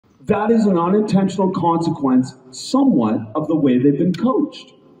That is an unintentional consequence somewhat of the way they've been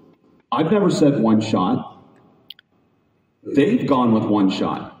coached. I've never said one shot. They've gone with one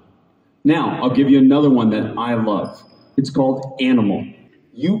shot. Now, I'll give you another one that I love. It's called animal.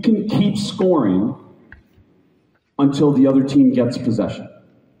 You can keep scoring until the other team gets possession.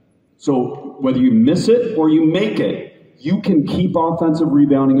 So whether you miss it or you make it, you can keep offensive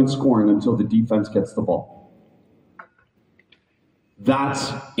rebounding and scoring until the defense gets the ball.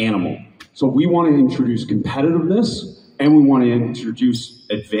 That's animal. So we want to introduce competitiveness, and we want to introduce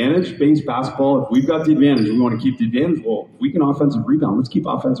advantage-based basketball. If we've got the advantage and we want to keep the advantage, well, if we can offensive rebound, let's keep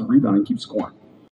offensive rebound and keep scoring.